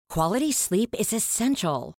Quality sleep is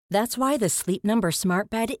essential. That's why the Sleep Number Smart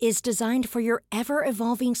Bed is designed for your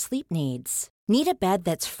ever-evolving sleep needs. Need a bed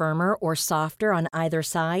that's firmer or softer on either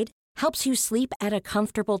side? Helps you sleep at a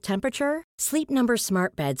comfortable temperature? Sleep Number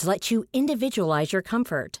Smart Beds let you individualize your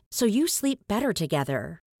comfort, so you sleep better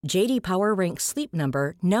together. J.D. Power ranks Sleep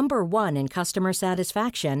Number number 1 in customer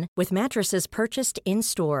satisfaction with mattresses purchased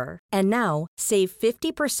in-store. And now, save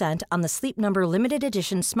 50% on the Sleep Number Limited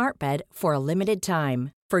Edition Smart Bed for a limited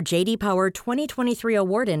time. For J.D. Power 2023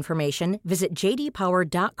 award information, visit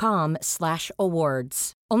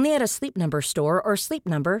jdpower.com/awards. Only at a Sleep Number store or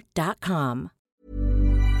sleepnumber.com.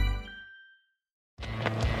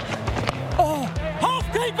 Oh,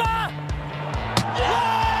 half-keeper!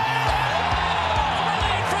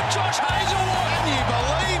 Brilliant from Josh Hazelwood. Can you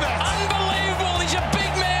believe it? Unbelievable. He's a big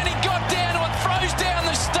man. He got down to it, throws down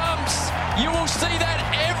the stumps. You will see that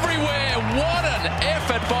everywhere. What an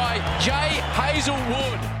effort by Jay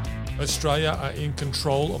Hazelwood. Australia are in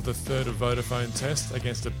control of the third of Vodafone Test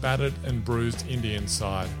against a battered and bruised Indian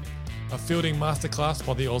side. A fielding masterclass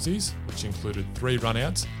by the Aussies, which included 3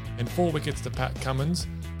 runouts and 4 wickets to Pat Cummins,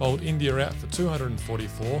 bowled India out for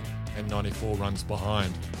 244 and 94 runs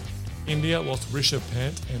behind. India lost Rishabh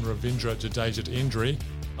Pant and Ravindra Jadeja to injury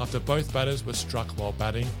after both batters were struck while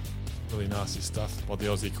batting. Really nasty stuff by the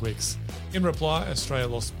Aussie quicks. In reply, Australia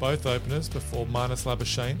lost both openers before Marnus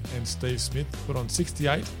Labuschagne and Steve Smith put on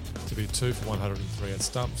 68 to be 2 for 103 at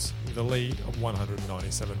stumps with a lead of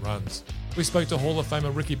 197 runs. We spoke to Hall of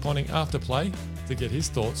Famer Ricky Ponting after play to get his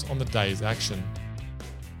thoughts on the day's action.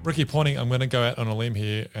 Ricky Ponting, I'm going to go out on a limb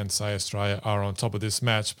here and say Australia are on top of this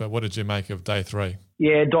match, but what did you make of day 3?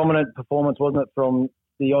 Yeah, dominant performance, wasn't it, from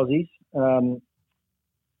the Aussies?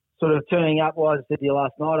 Sort of turning up, well, as I said to you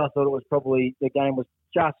last night, I thought it was probably the game was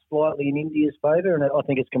just slightly in India's favour, and I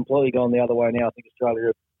think it's completely gone the other way now. I think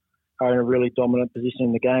Australia are in a really dominant position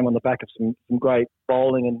in the game on the back of some great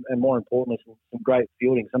bowling and more importantly, some great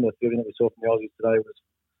fielding. Some of the fielding that we saw from the Aussies today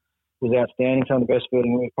was outstanding. Some of the best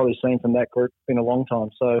fielding we've probably seen from that group in a long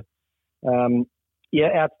time. So,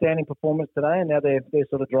 outstanding performance today, and now they're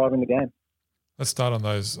sort of driving the game. Let's start on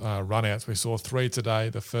those run-outs. We saw 3 today,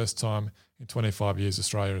 the first time in 25 years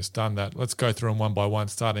Australia has done that. Let's go through them one by one,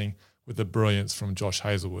 starting with the brilliance from Josh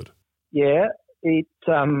Hazelwood. Yeah, I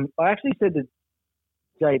actually said to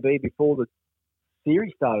JB before the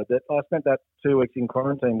series started that I spent that 2 weeks in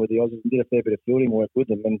quarantine with the Aussies and did a fair bit of fielding work with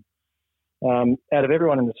them. And out of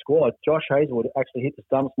everyone in the squad, Josh Hazelwood actually hit the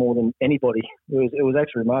stumps more than anybody. It was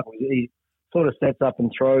actually remarkable. He sort of sets up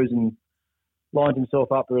and throws and lined himself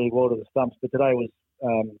up really well to the stumps. But today was,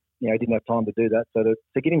 he didn't have time to do that. So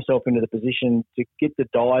to get himself into the position to get the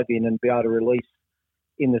dive in and be able to release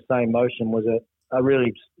in the same motion was a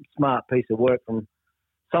really smart piece of work from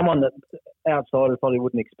someone that outsiders probably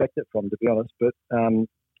wouldn't expect it from, to be honest. But,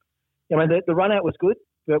 the run out was good.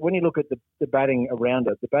 But when you look at the batting around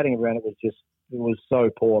it, it was so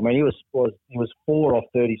poor. I mean, he was 4 off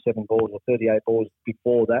 37 balls or 38 balls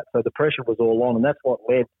before that. So the pressure was all on, and that's what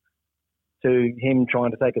led to him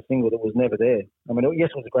trying to take a single that was never there. I mean, yes,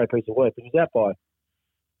 it was a great piece of work, but he was out by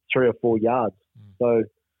 3 or 4 yards. So,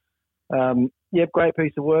 great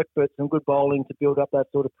piece of work, but some good bowling to build up that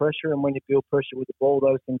sort of pressure. And when you build pressure with the ball,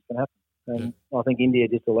 those things can happen. And I think India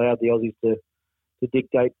just allowed the Aussies to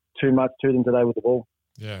dictate too much to them today with the ball.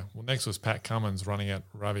 Yeah. Well, next was Pat Cummins running at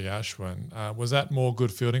Ravi Ashwin. Was that more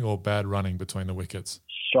good fielding or bad running between the wickets?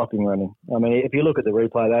 Shocking running. I mean, if you look at the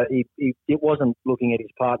replay, it wasn't looking at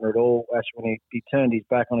his partner at all. Ashwin, he turned his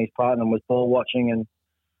back on his partner and was ball watching, and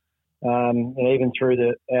even through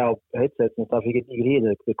our headsets and stuff, you could hear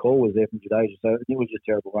the call was there from Jadeja. So it was just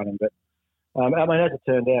terrible running. But as it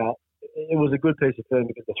turned out, it was a good piece of fielding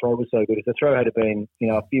because the throw was so good. If the throw had been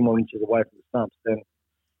a few more inches away from the stumps, then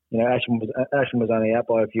Ashwin was only out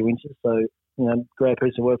by a few inches. So great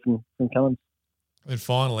piece of work from Cummins. And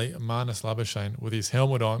finally, Marnus Labuschagne, with his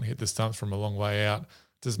helmet on, hit the stumps from a long way out.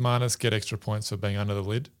 Does Marnus get extra points for being under the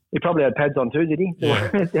lid? He probably had pads on too, did he?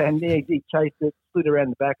 Yeah. And he chased it, slid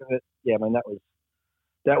around the back of it. Yeah, I mean, that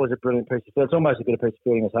was a brilliant piece of fielding. It's almost as good a piece of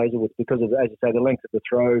fielding as Hazelwood because of, as you say, the length of the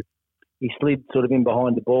throw. He slid sort of in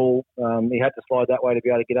behind the ball. He had to slide that way to be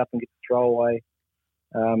able to get up and get the throw away.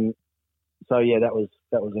 That was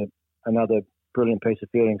another brilliant piece of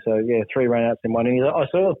fielding. So, 3 run-outs in one inning. I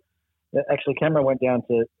saw, actually, Cameron went down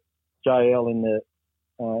to JL in the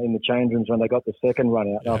change rooms when they got the second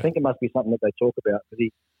run-out. And I think it must be something that they talk about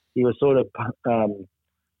because he was sort of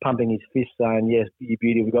pumping his fist saying, yes, you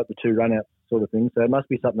beauty, we got the 2 run-outs sort of thing. So it must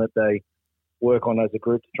be something that they work on as a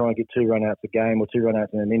group to try and get 2 run-outs a game or 2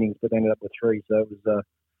 run-outs in an innings, but they ended up with 3. So it was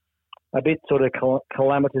a bit sort of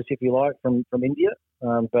calamitous, if you like, from India,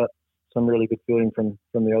 but some really good fielding from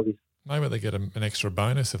the Aussies. Maybe they get an extra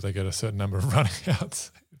bonus if they get a certain number of running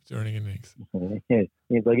outs during innings. Yeah,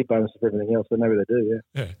 they get bonuses for everything else, so maybe they do,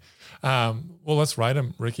 yeah. Yeah. Well, let's rate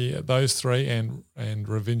them, Ricky. Those three and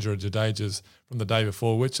Ravindra Jadeja's from the day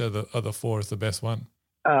before, which of the other four is the best one?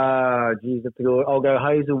 Geez, that's good. I'll go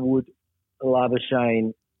Hazelwood,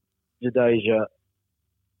 Labuschagne, Jadeja,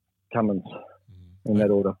 Cummins in that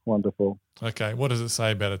order, 1 to 4. Okay, what does it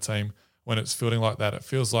say about a team when it's fielding like that? It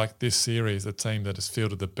feels like this series, the team that has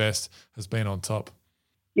fielded the best has been on top.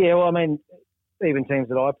 Yeah, well, I mean, even teams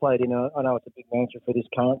that I played in, I know it's a big mantra for this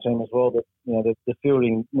current team as well, but, you know, the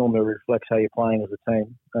fielding normally reflects how you're playing as a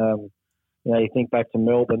team. You know, you think back to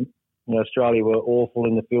Melbourne, you know, Australia were awful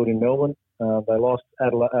in the field in Melbourne. They lost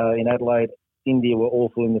in Adelaide. India were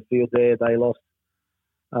awful in the field there. They lost.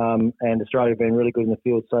 And Australia have been really good in the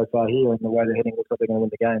field so far here, and the way they're heading looks like they're going to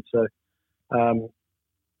win the game. So,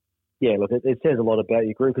 yeah, look, it says a lot about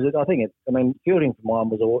your group because I think fielding for mine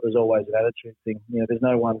was always an attitude thing. You know, there's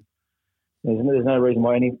no reason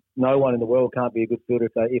why no one in the world can't be a good fielder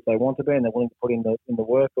if they want to be and they're willing to put in the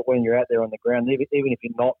work. But when you're out there on the ground, even if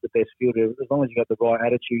you're not the best fielder, as long as you've got the right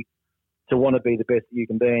attitude to want to be the best that you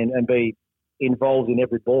can be and be involved in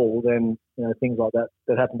every ball, then, you know, things like that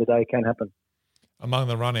happen today can happen. Among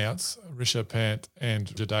the runouts, Rishabh Pant and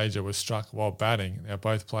Jadeja were struck while batting. Now,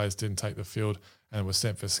 both players didn't take the field and were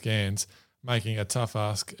sent for scans, making a tough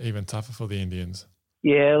ask even tougher for the Indians.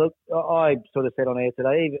 Yeah, look, I sort of said on air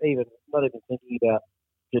today, even not even thinking about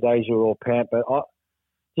Jadeja or Pant, but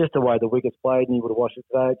just the way the wickets played, and you would have watched it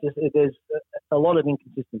today, there's a lot of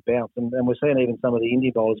inconsistent bounce, and we're seeing even some of the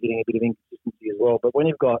Indian bowlers getting a bit of inconsistency as well. But when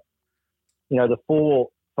you've got, you know, the 4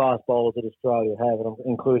 fast bowlers that Australia have, and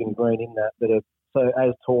including Green in that are so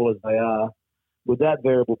as tall as they are, with that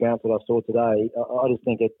variable bounce that I saw today, I just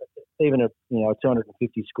think even a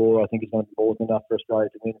 250 score, I think is going to be more than enough for Australia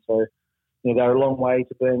to win. So, you know, they're a long way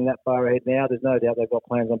to being that far ahead now. There's no doubt they've got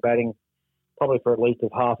plans on batting probably for at least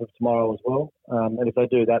half of tomorrow as well. And if they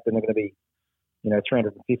do that, then they're going to be, you know,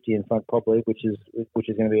 350 in front probably, which is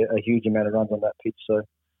going to be a huge amount of runs on that pitch.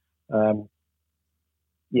 So,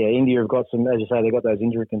 yeah, India have got some, as you say, they've got those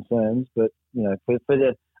injury concerns, but, you know,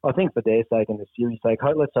 I think for their sake and the series' sake,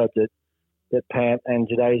 let's hope that Pant and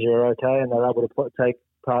Jadeja are okay and they're able to take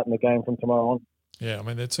part in the game from tomorrow on. Yeah, I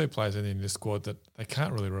mean, there are 2 players in the India squad that they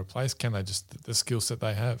can't really replace, can they? Just the skill set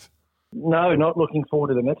they have. No, not looking forward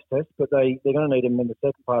to the next test, but they're going to need them in the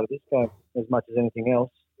second part of this game as much as anything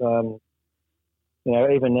else. You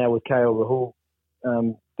know, even now with KL Rahul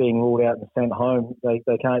being ruled out and sent home, they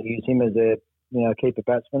can't use him as their, you know, keeper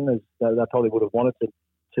batsman, as they probably would have wanted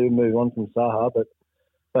to move on from Saha,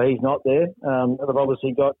 but he's not there. They've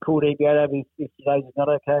obviously got Kuldeep out over 50 days is not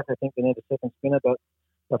okay. I think they need a second spinner, but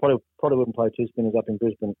they probably wouldn't play 2 spinners up in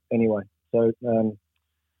Brisbane anyway. So,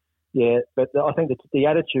 yeah, but I think the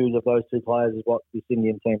attitude of those 2 players is what this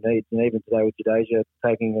Indian team needs. And even today with Jadeja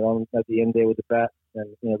taking it on at the end there with the bat,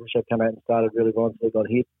 and, you know, Rishabh came out and started really well until he got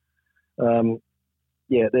hit.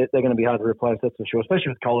 Yeah, they're going to be hard to replace, that's for sure, especially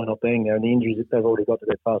with Kohler not being there and the injuries that they've already got to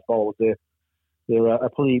their fast bowlers. They're a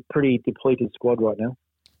pretty depleted squad right now.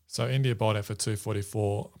 So India bowled out for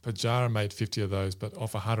 244. Pujara made 50 of those, but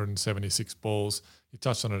off 176 balls. You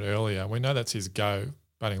touched on it earlier. We know that's his go,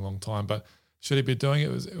 batting a long time, but should he be doing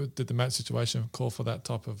it? Did the match situation call for that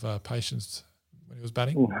type of patience when he was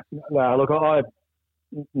batting? No, look,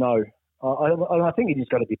 no. I think he's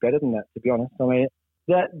just got to be better than that, to be honest. I mean,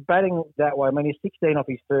 that batting that way, I mean, he's 16 off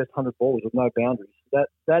his first 100 balls with no boundaries.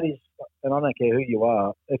 That is, and I don't care who you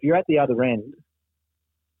are, if you're at the other end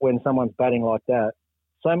when someone's batting like that,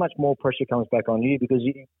 so much more pressure comes back on you because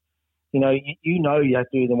you know you have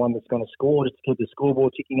to be the one that's going to score just to keep the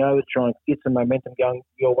scoreboard ticking over, to try and get some momentum going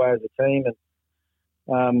your way as a team.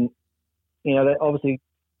 And you know, obviously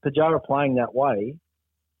Pujara playing that way,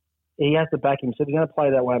 he has to back himself. If he's going to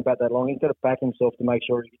play that way and bat that long, he's got to back himself to make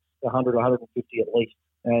sure he gets 100 or 150 at least.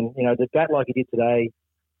 And you know, to bat like he did today,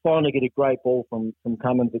 finally get a great ball from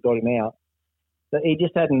Cummins that got him out. But he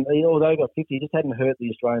just hadn't, although he got 50, he just hadn't hurt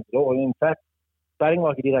the Australians at all. And in fact, batting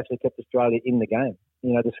like he did actually kept Australia in the game.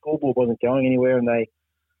 You know, the scoreboard wasn't going anywhere, and they,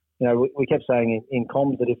 you know, we kept saying in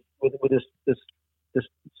comms that if with this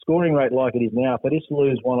scoring rate like it is now, if they just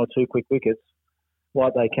lose 1 or 2 quick wickets,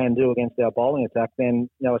 like they can do against our bowling attack, then,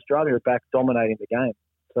 you know, Australia are back dominating the game.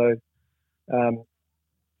 So,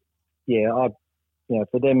 yeah, you know,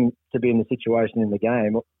 for them to be in the situation in the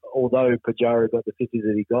game, although Pujara got the 50s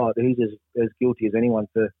that he got, he's as guilty as anyone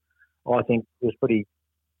for, I think, was pretty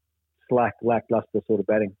lackluster sort of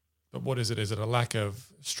batting. But what is it? Is it a lack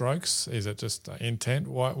of strokes? Is it just intent?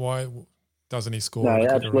 Why doesn't he score? No,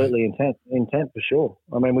 absolutely intent for sure.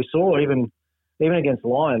 I mean, we saw even even against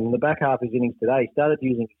Lyon, in the back half of his innings today, he started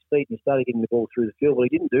using his feet and he started getting the ball through the field. Well,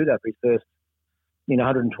 he didn't do that for his first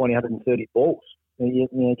 120, 130 balls.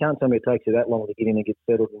 You can't tell me it takes you that long to get in and get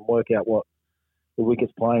settled and work out what the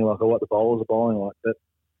wicket's playing like or what the bowlers are bowling like. But,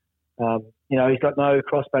 he's got no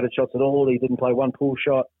cross-batted shots at all. He didn't play one pull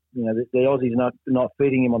shot. The Aussies are not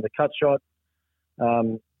feeding him on the cut shot.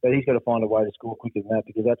 But he's got to find a way to score quicker than that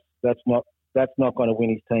because that's not going to win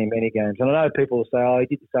his team any games. And I know people will say, oh, he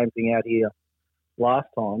did the same thing out here last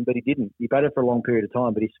time, but he didn't. He batted for a long period of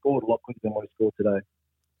time, but he scored a lot quicker than what he scored today.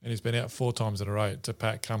 And he's been out 4 times in a row to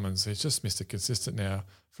Pat Cummins. He's just Mr. Consistent now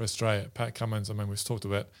for Australia. Pat Cummins, I mean, we've talked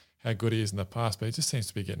about how good he is in the past, but he just seems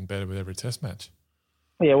to be getting better with every test match.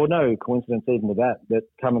 Yeah, well, no coincidence even with that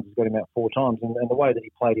Cummins has got him out 4 times. And the way that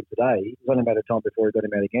he played him today, it was only a matter of time before he got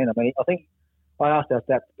him out again. I mean, I think I asked our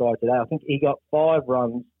stats guy today, I think he got 5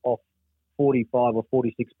 runs off 45 or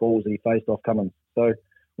 46 balls that he faced off Cummins. So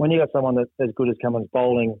when you got someone that's as good as Cummins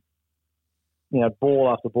bowling, ball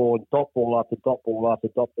after ball, dot ball after dot ball after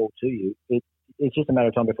dot ball to you, it's just a matter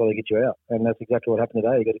of time before they get you out. And that's exactly what happened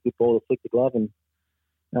today. He got a good ball to flick the glove, and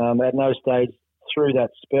at no stage through that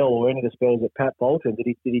spell or any of the spells that Pat bowled him did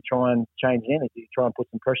he try and change in it? Did he try and put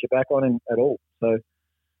some pressure back on him at all? So,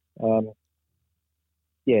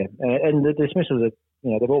 and the dismissals are,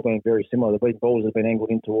 they've all been very similar. The balls have been angled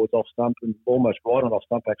in towards off stump and almost right on off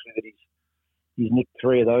stump actually. That he's nicked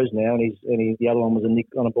 3 of those now, and the other one was a nick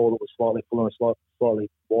on a ball that was slightly fuller and slightly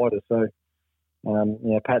wider. So,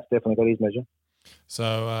 Pat's definitely got his measure.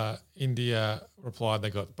 So India replied they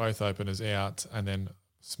got both openers out, and then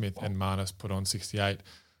Smith and Marnus put on 68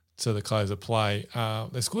 to the close of play.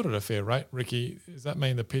 They scored at a fair rate. Ricky, does that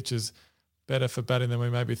mean the pitch is better for batting than we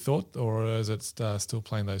maybe thought, or is it still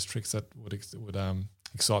playing those tricks that would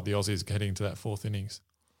excite the Aussies heading into that 4th innings?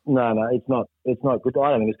 No, it's not. It's not good. I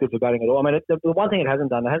don't think it's good for batting at all. I mean, the one thing it hasn't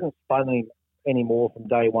done, it hasn't spun him any more from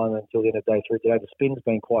day 1 until the end of day 3 today. The spin's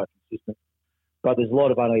been quite consistent, but there's a lot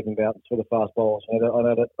of uneven bounces for the fast bowlers. I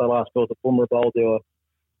know that the last ball, the Bumrah bowl, there were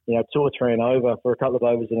 2 or 3 and over for a couple of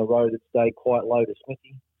overs in a row that stayed quite low to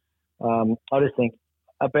Smithy. I just think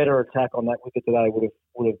a better attack on that wicket today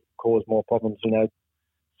would have caused more problems.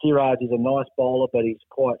 Siraj is a nice bowler, but he's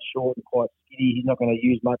quite short and quite skiddy. He's not going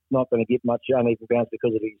to get much uneven bounce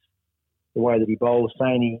because of the way that he bowls.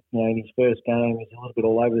 Saini, in his first game, he's a little bit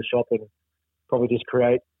all over the shop and probably just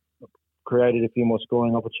created a few more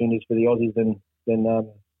scoring opportunities for the Aussies than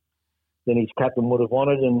his captain would have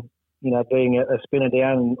wanted. And being a spinner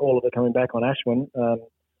down and all of it coming back on Ashwin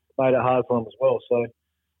made it hard for him as well. So,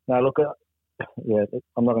 no, look,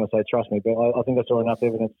 I'm not going to say trust me, but I think I saw enough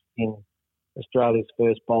evidence in Australia's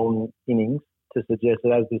first bowling innings to suggest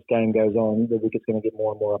that as this game goes on, the wicket's going to get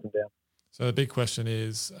more and more up and down. So the big question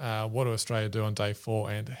is, what do Australia do on day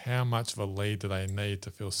 4, and how much of a lead do they need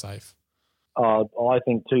to feel safe? I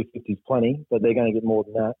think 250 is plenty, but they're going to get more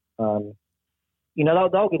than that.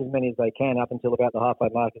 They'll get as many as they can up until about the halfway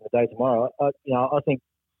mark in the day tomorrow. I think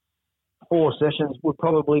 4 sessions would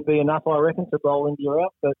probably be enough, I reckon, to bowl India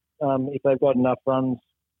out. But if they've got enough runs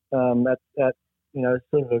at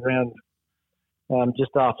sort of around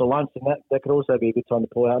just after lunch, then that could also be a good time to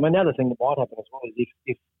pull out. I mean, the other thing that might happen as well is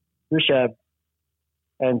if Rishabh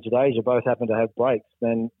and Jadeja both happen to have breaks,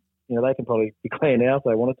 then they can probably declare now if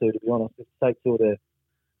they wanted to be honest, just take 2 of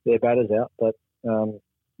their batters out. But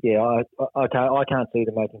I can't see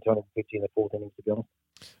them making 250 in the 4th innings, to be honest.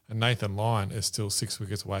 And Nathan Lyon is still 6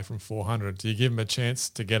 wickets away from 400. Do you give him a chance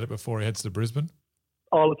to get it before he heads to Brisbane?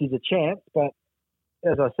 Oh, look, he's a chance, but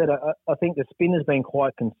as I said, I think the spin has been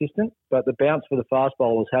quite consistent, but the bounce for the fast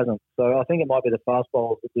bowlers hasn't. So I think it might be the fast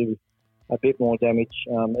bowlers that do a bit more damage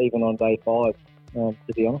even on day 5, to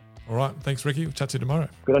be honest. All right. Thanks, Ricky. We'll chat to you tomorrow.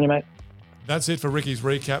 Good on you, mate. That's it for Ricky's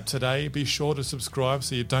recap today. Be sure to subscribe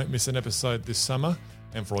so you don't miss an episode this summer.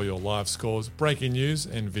 And for all your live scores, breaking news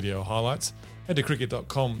and video highlights, head to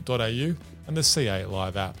cricket.com.au and the CA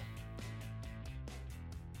Live app.